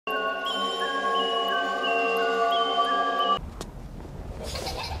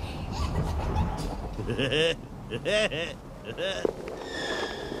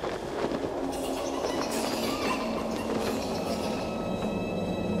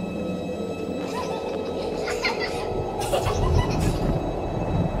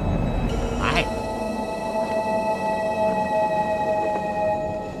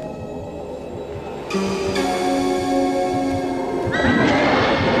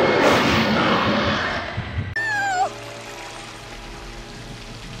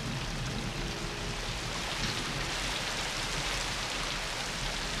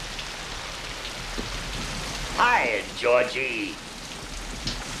Hi, Georgie.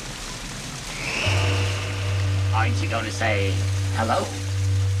 Aren't you going to say hello?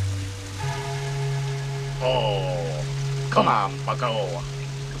 Oh, come on, bucko.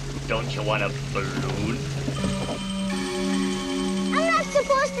 Don't you want a balloon? I'm not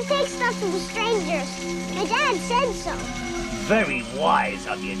supposed to take stuff from strangers. My dad said so. Very wise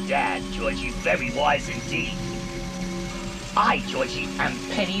of your dad, Georgie. Very wise indeed. I, Georgie, am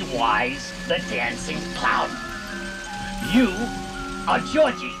Pennywise, the dancing clown. You are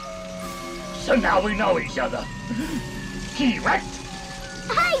Georgie. So now we know each other. Correct?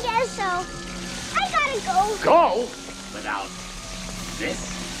 I guess so. I gotta go. Go? Without this?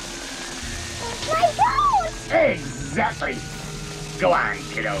 My goat! Exactly. Go on,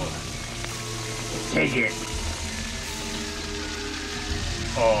 kiddo. Take it.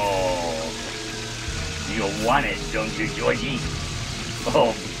 Oh. You want it, don't you, Georgie? Oh,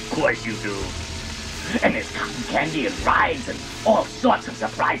 of course you do. And there's cotton candy and rides and all sorts of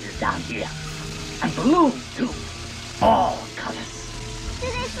surprises down here. And balloons, too. All colors. Do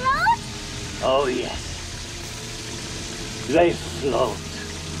they float? Oh, yes. They float,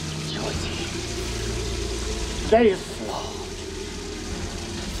 Georgie. They float.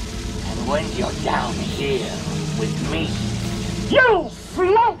 And when you're down here with me, you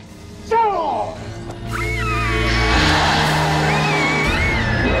float too!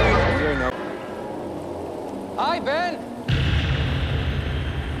 Hi, Ben.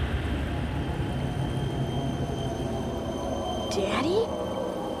 Daddy?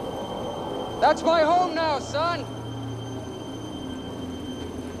 That's my home now, son.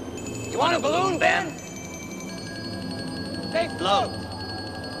 You want a balloon, Ben? They float.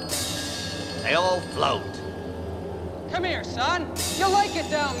 They all float. Come here, son. You'll like it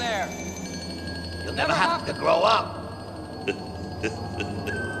down there. You'll never have to grow up.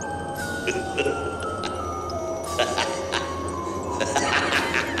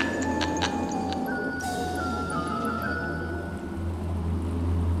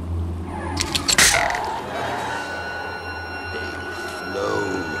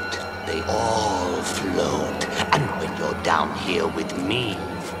 They all float. And when you're down here with me,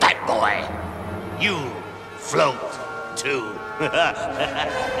 fat boy, you float too.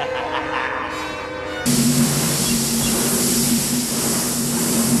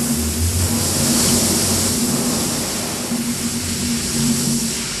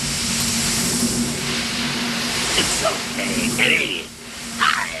 It's okay, Eddie.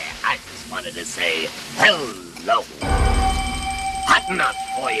 I just wanted to say hello. Hot enough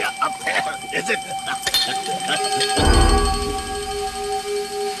for you up there, is it?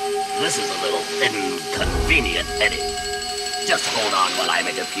 This is a little inconvenient, Eddie. Just hold on while I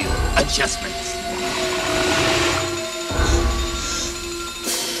make a few adjustments.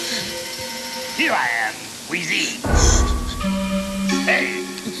 Here I am, Wheezy. Hey,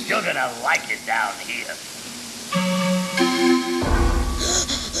 you're gonna like it down here.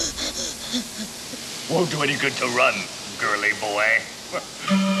 Won't do any good to run, girly boy.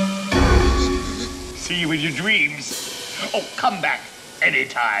 See you in your dreams. Oh, come back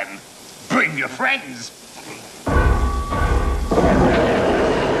anytime. Bring your friends.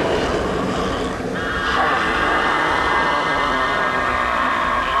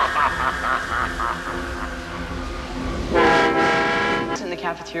 In the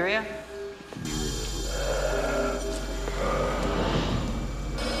cafeteria?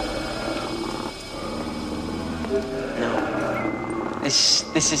 No.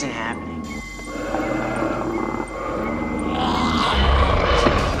 This isn't happening.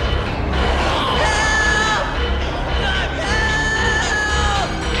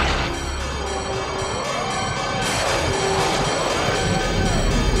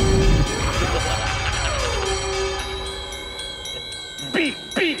 Beep,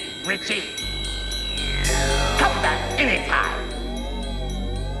 beep, Richie. Come back anytime.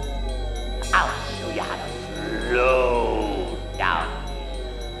 I'll show you how to float down.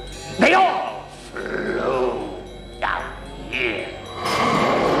 They all float down here.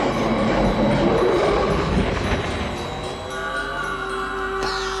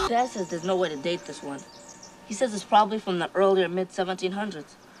 Dad? Dad says there's no way to date this one. He says it's probably from the earlier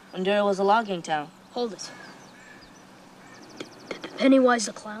mid-1700s, when Derry was a logging town. Hold it. Pennywise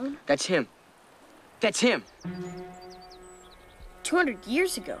the clown? That's him. That's him. 200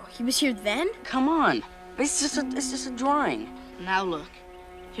 years ago. He was here then? Come on. It's just a drawing. Now look,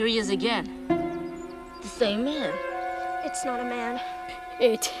 here he is again. The same man. It's not a man.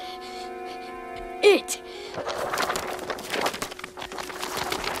 It.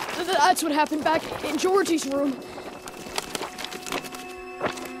 That's what happened back in Georgie's room.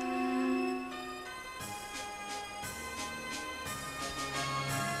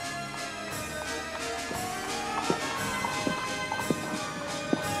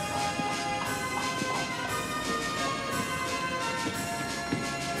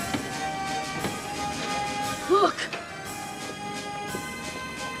 Look!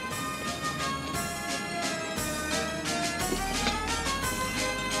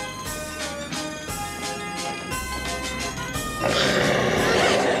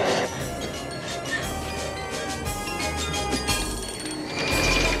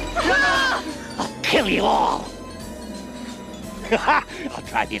 Kill you all! I'll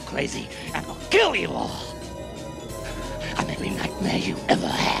drive you crazy and I'll kill you all! I'm every nightmare you ever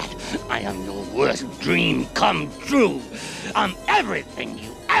had. I am your worst dream come true. I'm everything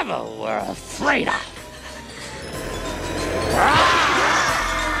you ever were afraid of.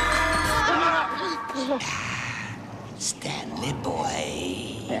 Stanley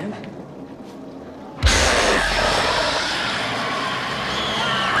boy. Yeah.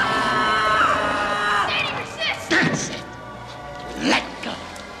 That's it. Let go.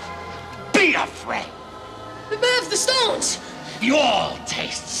 Be afraid. Bev, the stones! You all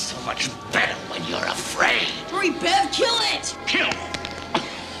taste so much better when you're afraid. Hurry, Bev, kill it! Kill me?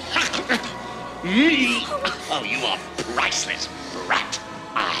 Oh, you are priceless, brat.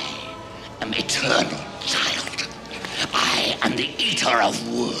 I am eternal, child. I am the eater of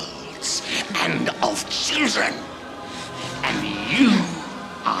worlds and of children. And you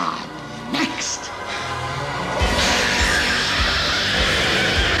are next.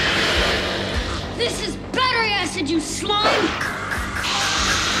 This is battery acid, you slime!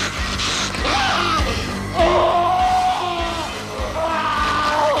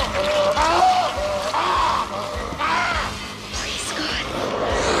 Please, God.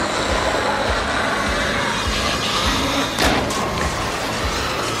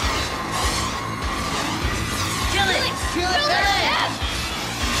 Kill it! Kill it, Bev!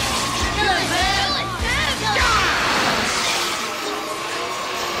 Kill it, Bev!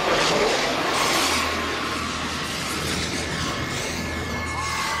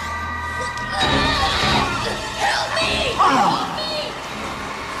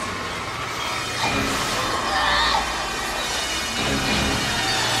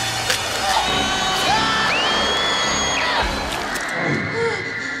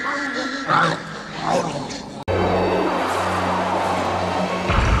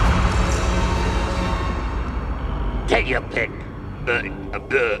 Take your pick,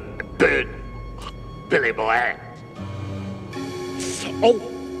 Billy boy. Oh,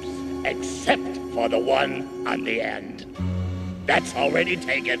 except for the one on the end. That's already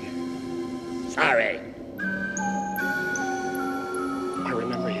taken. Sorry. I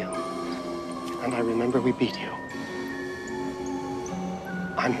remember you. And I remember we beat you.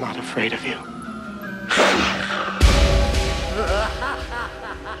 I'm not afraid of you.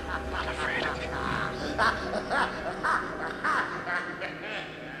 Not afraid of you.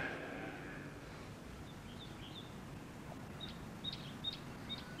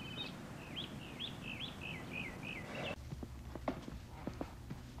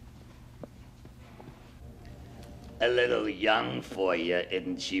 A little young for you,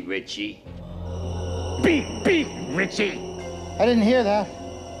 isn't she, Richie? Beep, beep, Richie! I didn't hear that.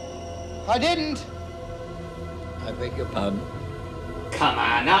 I didn't. I beg your pardon? Come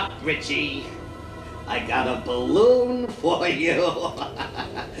on up, Richie. I got a balloon for you.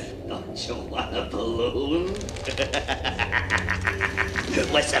 Don't you want a balloon?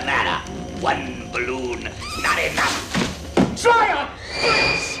 What's the matter? One balloon, not enough. Try a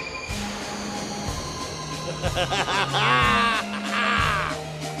blitz!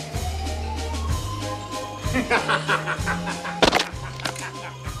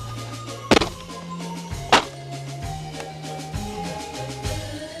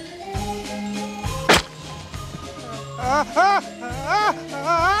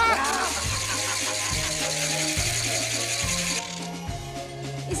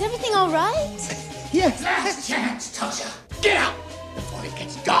 Is everything all right? Yes. Last chance, Tasha. Get out before it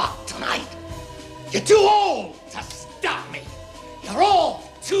gets dark tonight. You're too old to stop me. You're all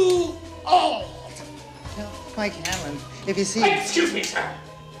too old. Mike Hanlon, if you see... Excuse me, sir.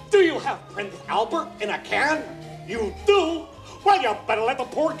 Do you have Prince Albert in a can? You do? Well, you better let the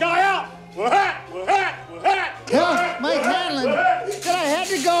poor guy out. Tell Mike Hanlon that I had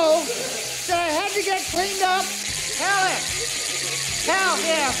to go, that I had to get cleaned up. Tell him. Tell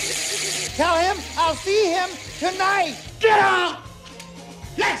him. Tell him I'll see him tonight. Get out!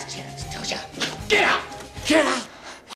 Last chance, Toja. Get out! Get out!